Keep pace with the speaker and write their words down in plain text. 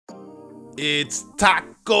It's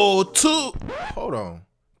Taco Tuesday. Hold on.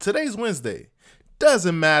 Today's Wednesday.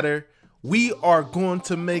 Doesn't matter. We are going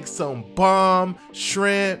to make some bomb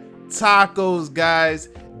shrimp tacos, guys.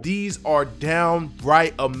 These are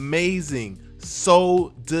downright amazing.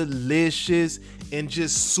 So delicious and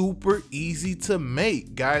just super easy to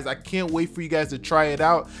make, guys. I can't wait for you guys to try it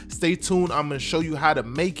out. Stay tuned. I'm gonna show you how to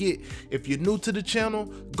make it. If you're new to the channel,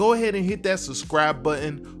 go ahead and hit that subscribe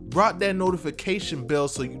button, rock that notification bell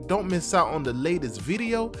so you don't miss out on the latest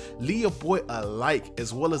video. Leave your boy a like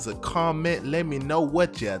as well as a comment. Let me know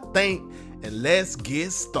what you think, and let's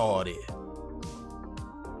get started.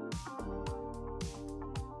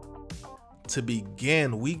 To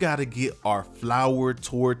begin, we gotta get our flour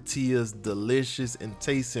tortillas delicious and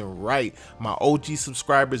tasting right. My OG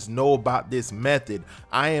subscribers know about this method.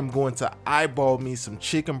 I am going to eyeball me some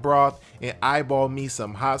chicken broth and eyeball me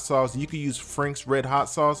some hot sauce. You can use Frank's red hot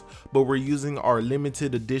sauce, but we're using our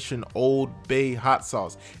limited edition Old Bay hot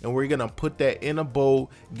sauce, and we're gonna put that in a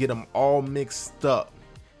bowl, get them all mixed up.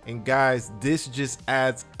 And guys, this just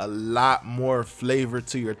adds a lot more flavor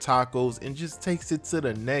to your tacos and just takes it to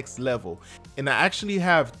the next level. And I actually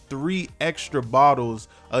have 3 extra bottles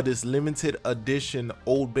of this limited edition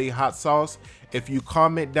Old Bay hot sauce. If you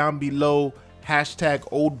comment down below hashtag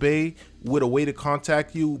Old Bay with a way to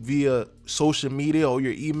contact you via social media or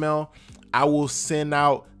your email, I will send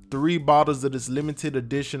out 3 bottles of this limited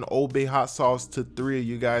edition Old Bay hot sauce to 3 of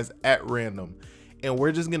you guys at random. And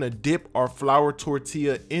we're just gonna dip our flour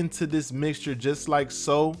tortilla into this mixture just like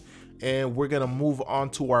so, and we're gonna move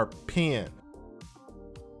on to our pan.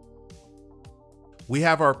 We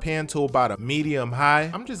have our pan to about a medium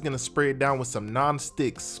high. I'm just gonna spray it down with some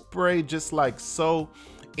non-stick spray just like so,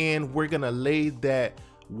 and we're gonna lay that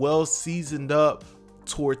well seasoned up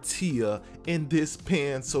tortilla in this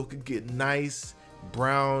pan so it could get nice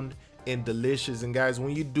brown and delicious. And guys,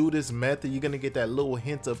 when you do this method, you're gonna get that little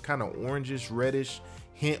hint of kind of orangish reddish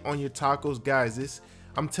hint on your tacos. Guys,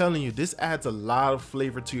 I'm telling you, this adds a lot of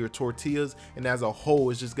flavor to your tortillas, and as a whole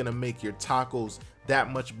it's just gonna make your tacos that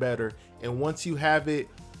much better. And once you have it,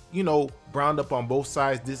 you know, browned up on both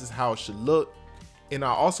sides, this is how it should look. And I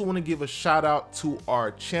also want to give a shout out to our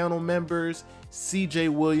channel members, CJ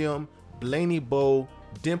William, Blaney Bow,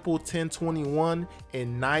 Dimple 1021,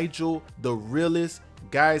 and Nigel the Realist.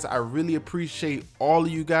 Guys, I really appreciate all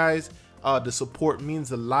of you guys. The support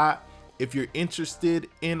means a lot. If you're interested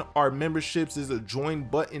in our memberships, there's a join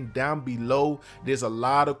button down below. There's a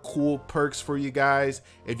lot of cool perks for you guys.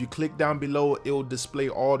 If you click down below, it will display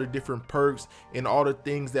all the different perks and all the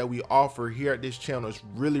things that we offer here at this channel. It's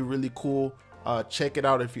really cool. Check it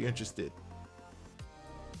out if you're interested.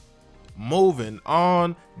 Moving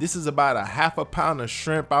on, this is about a ½ pound of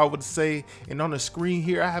shrimp, I would say, and on the screen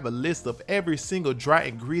here I have a list of every single dry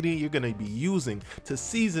ingredient you're going to be using to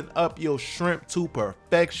season up your shrimp to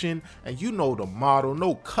perfection. And you know the motto: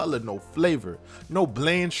 no color, no flavor. No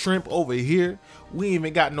bland shrimp over here. We ain't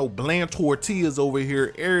even got no bland tortillas over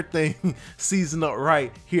here. Everything seasoned up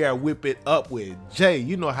right here at Whip It Up with Jay.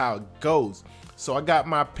 You know how it goes. So I got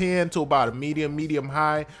my pan to about a medium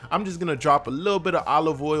high. I'm just gonna drop a little bit of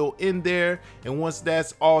olive oil in there, and once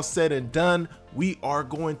that's all said and done, we are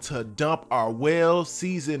going to dump our well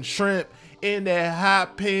seasoned shrimp in that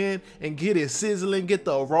hot pan and get it sizzling, get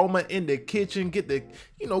the aroma in the kitchen, get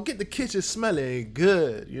the kitchen smelling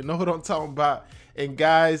good. You know what I'm talking about? And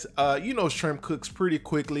guys, you know, shrimp cooks pretty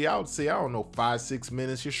quickly. I would say, I don't know, 5-6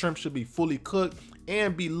 minutes. Your shrimp should be fully cooked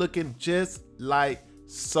and be looking just like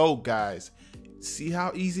so, guys. See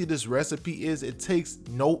how easy this recipe is? It takes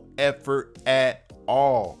no effort at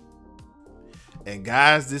all. And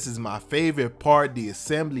guys, this is my favorite part, the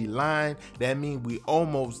assembly line. That means we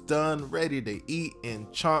almost done, ready to eat and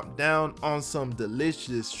chomp down on some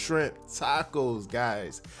delicious shrimp tacos,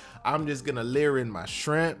 guys. I'm just gonna layer in my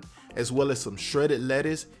shrimp as well as some shredded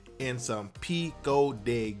lettuce and some Pico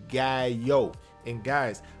De Gallo. And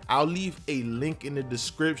guys, I'll leave a link in the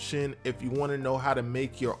description if you want to know how to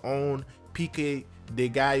make your own Pico De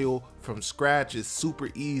Gallo from scratch. It's super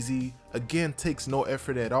easy. Again, takes no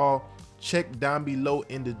effort at all. Check down below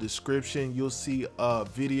in the description. You'll see a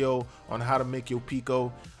video on how to make your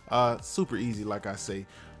pico. Super easy, like I say.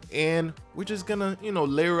 And we're just gonna, you know,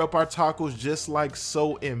 layer up our tacos just like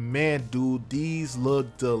so. And man, dude, these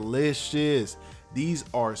look delicious. These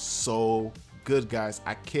are so good, guys.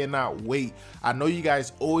 I cannot wait. I know you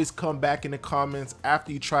guys always come back in the comments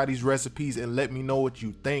after you try these recipes and let me know what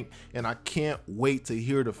you think, and I can't wait to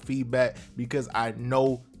hear the feedback because I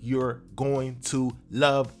know you're going to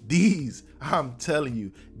love these. I'm telling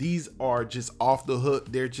you, these are just off the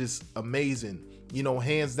hook. They're just amazing. You know,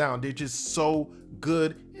 hands down, they're just so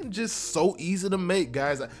good and just so easy to make,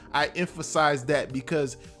 guys. I emphasize that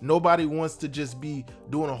because nobody wants to just be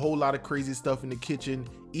doing a whole lot of crazy stuff in the kitchen.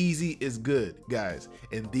 Easy is good, guys,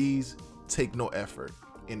 and these take no effort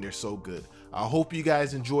and they're so good. I hope you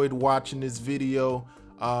guys enjoyed watching this video.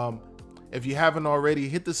 If you haven't already,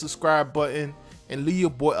 hit the subscribe button and leave your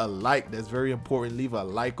boy a like. That's very important. Leave a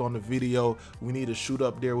like on the video. We need to shoot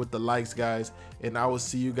up there with the likes, guys, and I will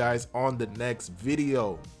see you guys on the next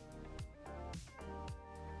video.